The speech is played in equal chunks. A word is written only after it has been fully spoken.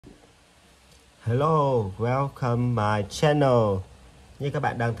Hello, welcome my channel. Như các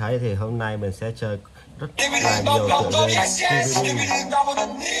bạn đang thấy thì hôm nay mình sẽ chơi rất là nhiều tựa game Skibydy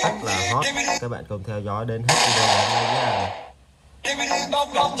rất là hot. Các bạn cùng theo dõi đến hết video ngày hôm nay nha.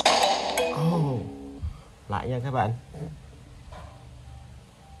 Lại nha các bạn.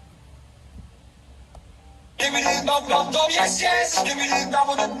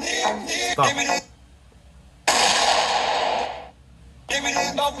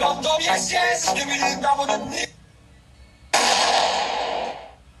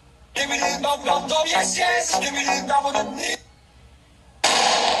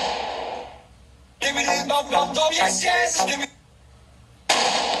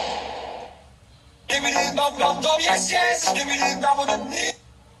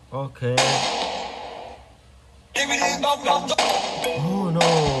 Ok. Oh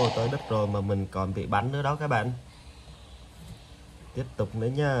no, tới đất rồi mà mình còn bị bắn nữa đó các bạn. Tiếp tục nữa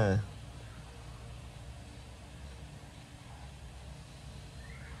nha.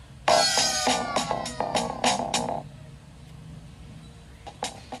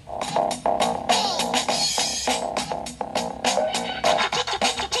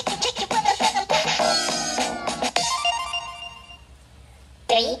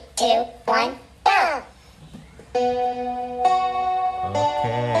 Three, two, one, go! Ok,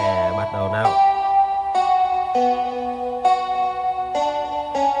 bắt đầu nào.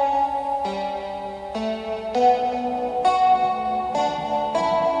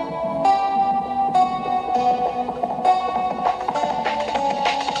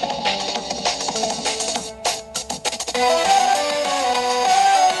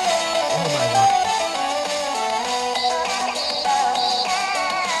 Oh my god. Oh my god.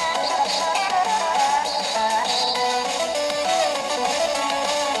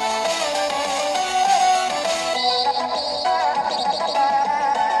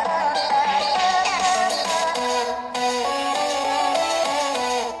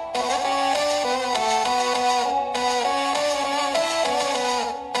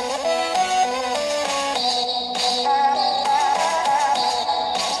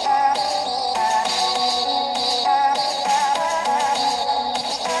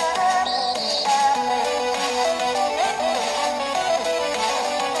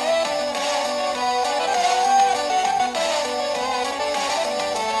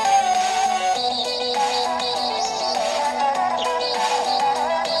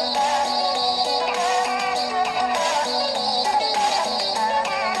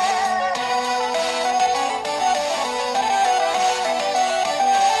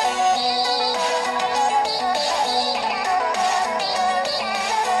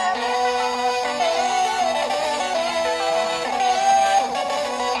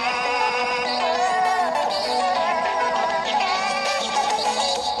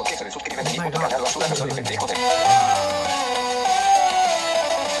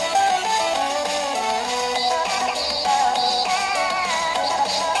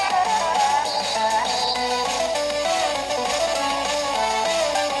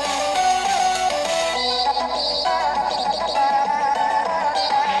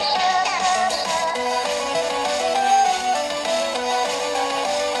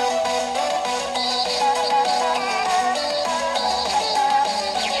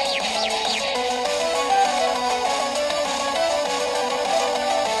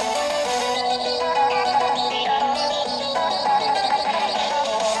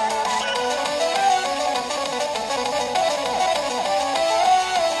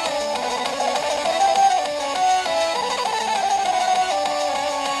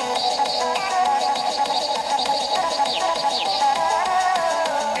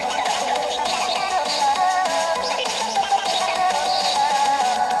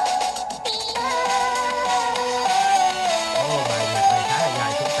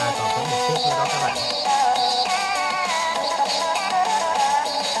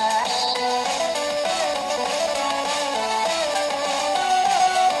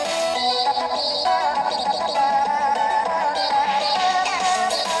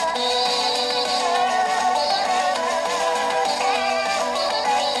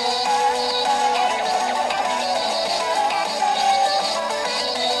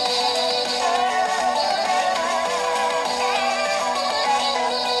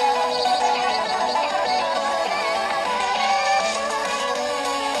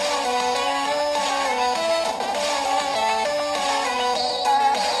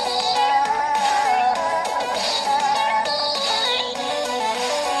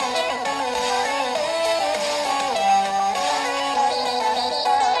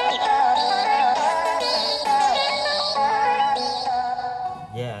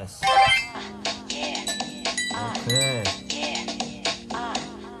 Yes. Ok.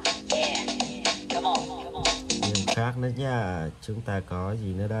 Game khác nữa nha. Chúng ta có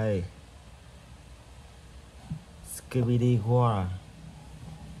gì nữa đây? Skibidi War.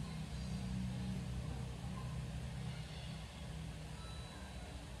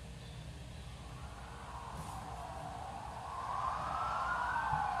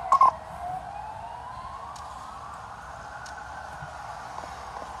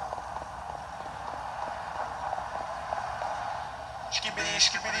 Skibidi,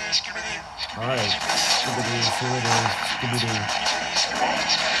 skibidi, skibidi. Alright. Skibidi, skibidi, skibidi.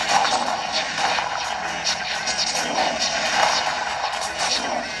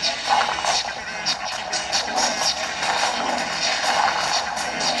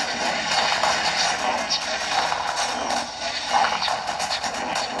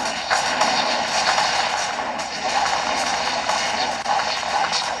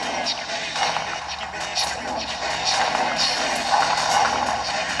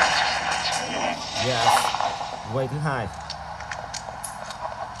 Yes. Quay thứ hai.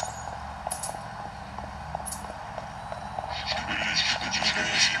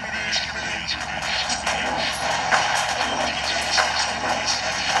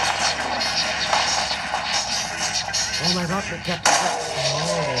 Oh my god, bị kẹt.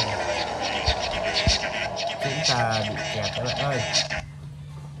 Chúng ta bị kẹt các bạn ơi.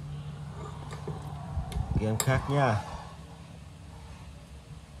 Game khác nha.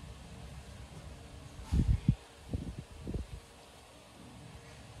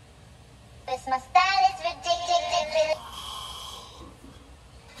 This my style is ridiculous.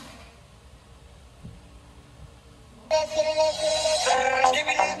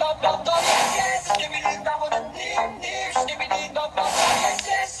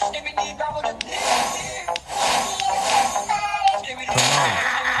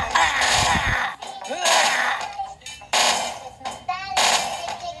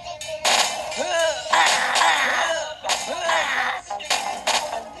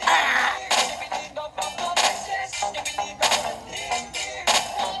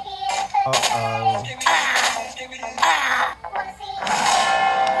 Uh-oh.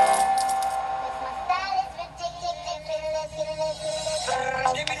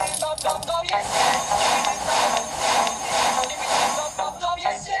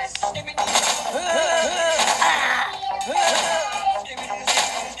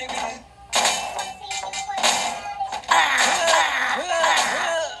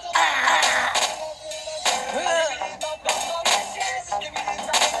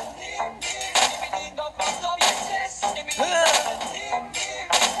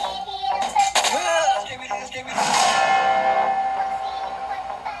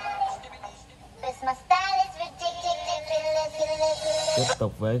 Tiếp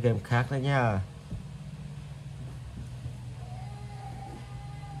tục với game khác nữa nha.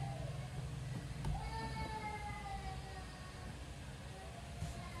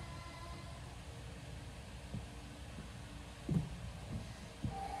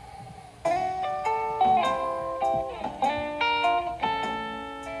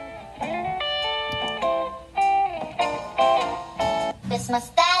 My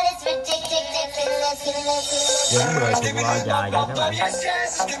style is ridiculous. Những người thuộc lo dài nha các bạn.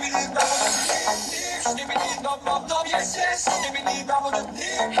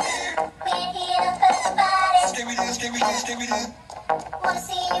 Wanna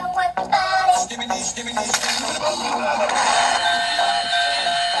see you work your body.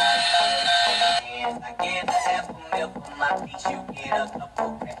 I get a half a meal for my piece, you get a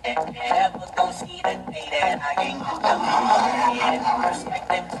couple. Never gon' see the day that I ain't got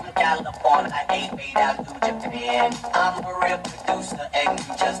perspective from California, I ain't made out to Japan. I'm a real producer and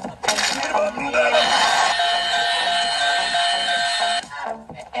you just a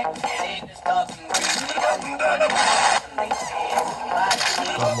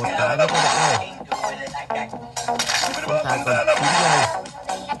Còn một cái nữa các bạn ơi. Chúng ta còn 9 giây.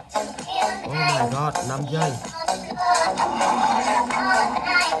 Oh my god, 5 giây.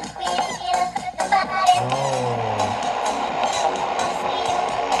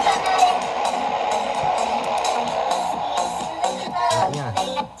 Yeah.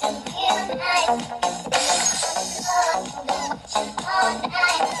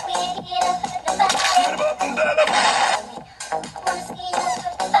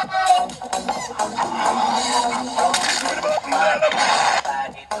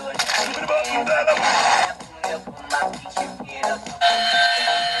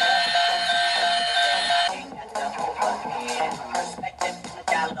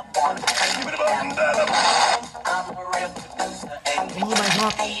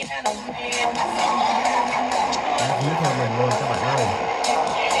 Đăng ký theo mình luôn các bạn ơi.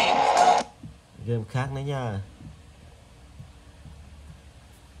 Game khác nữa nha.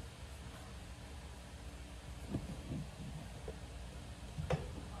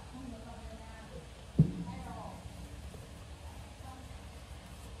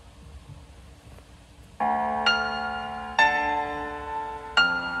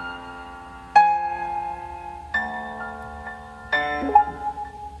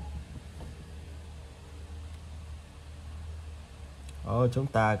 Chúng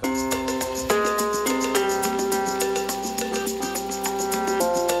ta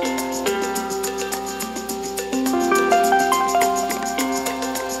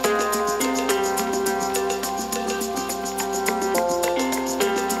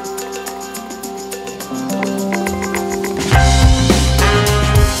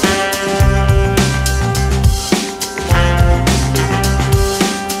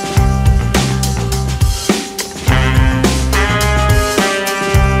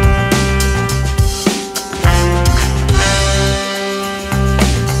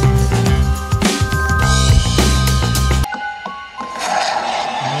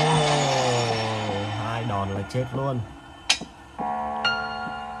chết luôn.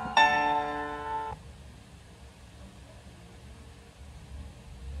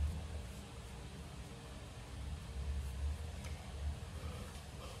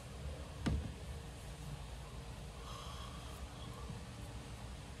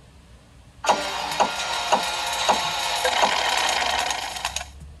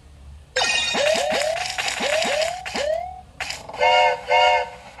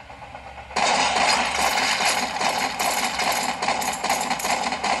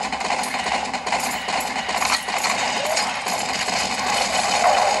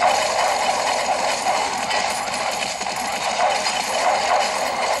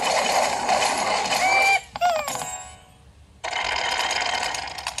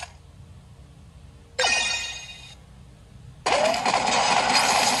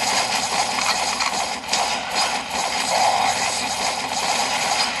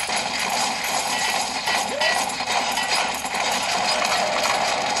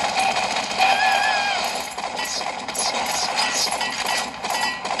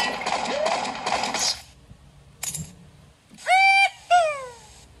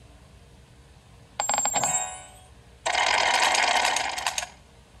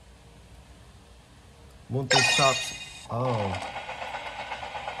 Multi shot.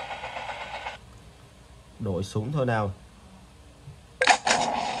 Đổi súng thôi nào.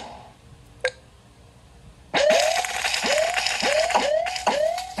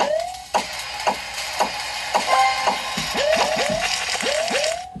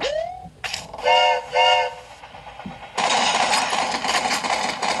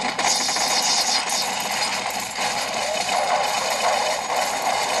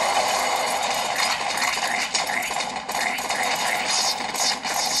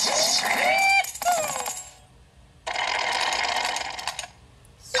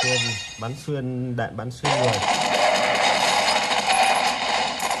 Bắn xuyên, đạn bắn xuyên người.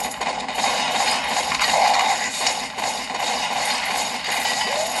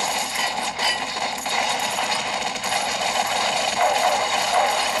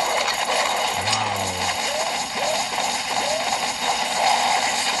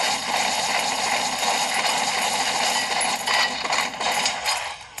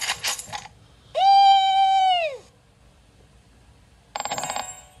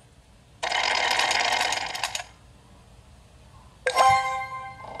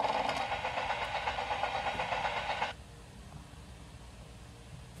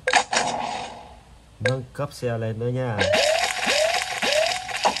 Nâng cấp xe lên nữa nha.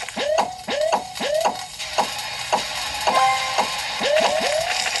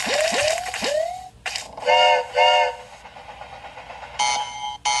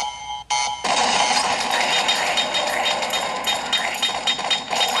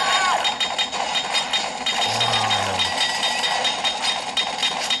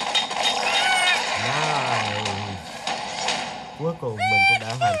 Cuối cùng mình cũng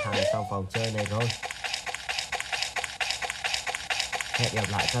đã hoàn thành xong vòng chơi này rồi. Hẹn gặp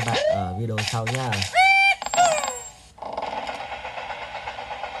lại các bạn ở video sau nha.